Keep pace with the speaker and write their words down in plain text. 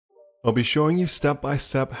I'll be showing you step by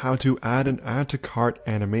step how to add an add to cart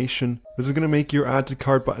animation. This is going to make your add to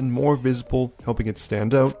cart button more visible, helping it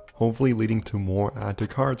stand out, hopefully leading to more add to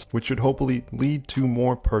carts, which should hopefully lead to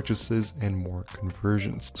more purchases and more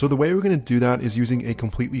conversions. So the way we're going to do that is using a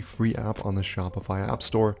completely free app on the Shopify App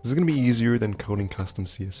Store. This is going to be easier than coding custom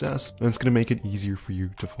CSS, and it's going to make it easier for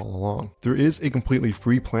you to follow along. There is a completely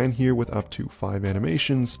free plan here with up to 5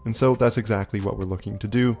 animations, and so that's exactly what we're looking to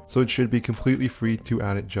do. So it should be completely free to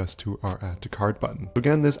add it just to our add to cart button. So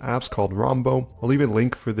again, this app's called Rombo. I'll leave a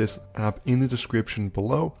link for this app in the description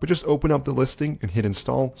below, but just open up the listing and hit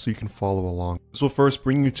install so you can follow along. This will first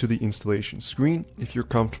bring you to the installation screen. If you're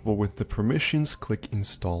comfortable with the permissions, click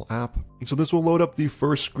install app. And so this will load up the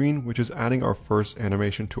first screen, which is adding our first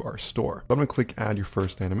animation to our store. I'm going to click add your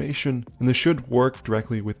first animation, and this should work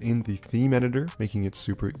directly within the theme editor, making it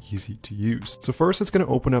super easy to use. So first it's going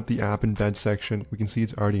to open up the app embed section. We can see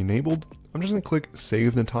it's already enabled. I'm just going to click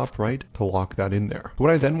save in the top right to lock that in there. But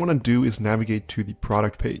what I then want to do is navigate to the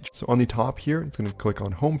product page. So on the top here, it's going to click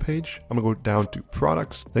on home page. I'm going to go down to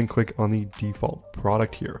products, then click on the default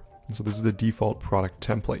product here. And so this is the default product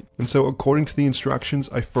template. And so according to the instructions,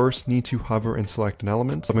 I first need to hover and select an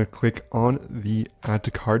element. So I'm going to click on the add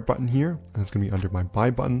to cart button here, and it's going to be under my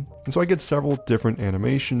buy button. And so I get several different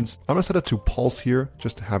animations. I'm going to set it to pulse here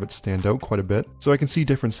just to have it stand out quite a bit. So I can see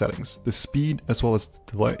different settings, the speed as well as the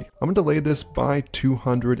delay. I'm going to delay this by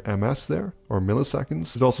 200 ms there, or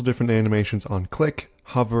milliseconds. There's also different animations on click,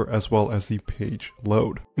 hover, as well as the page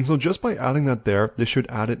load. And so just by adding that there, this should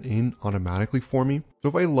add it in automatically for me. So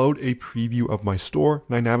if I load a preview of my store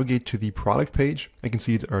and I navigate to the product page, I can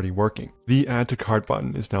see it's already working. The add to cart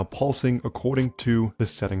button is now pulsing according to the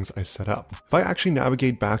settings I set up. If I actually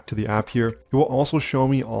navigate back to the app here, it will also show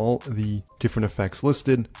me all the different effects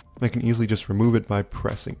listed, and I can easily just remove it by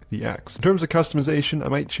pressing the X. In terms of customization, I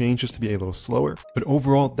might change this to be a little slower, but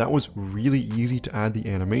overall that was really easy to add the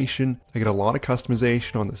animation. I get a lot of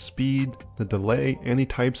customization on the speed, the delay, and the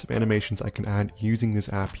types of animations I can add using this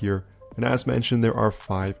app here. And as mentioned, there are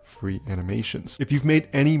 5 free animations. If you've made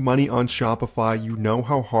any money on Shopify, you know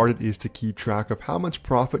how hard it is to keep track of how much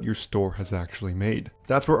profit your store has actually made.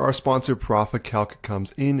 That's where our sponsor Profit Calc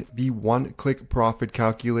comes in, the one-click profit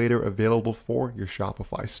calculator available for your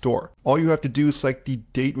Shopify store. All you have to do is select the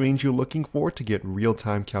date range you're looking for to get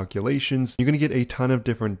real-time calculations. You're going to get a ton of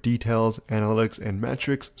different details, analytics, and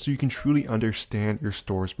metrics so you can truly understand your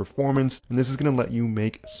store's performance, and this is going to let you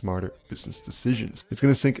make smarter business decisions. It's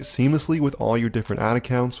going to sync seamlessly with all your different ad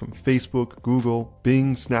accounts from Facebook, Google,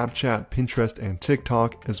 Bing, Snapchat, Pinterest, and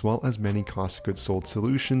TikTok, as well as many cost of goods sold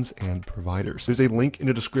solutions and providers. There's a link in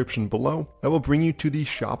the description below that will bring you to the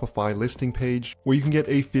Shopify listing page where you can get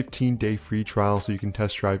a 15-day free trial so you can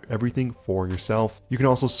test drive everything for yourself. You can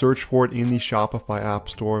also search for it in the Shopify App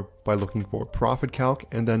Store by looking for Profit Calc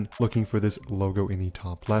and then looking for this logo in the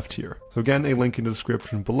top left here. So again, a link in the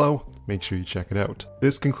description below. Make sure you check it out.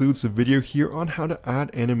 This concludes the video here on how to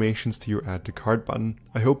add animations to your add to cart button.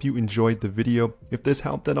 I hope you enjoyed the video. If this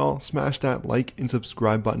helped at all, smash that like and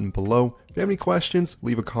subscribe button below. If you have any questions,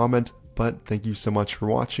 leave a comment. But thank you so much for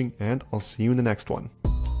watching, and I'll see you in the next one.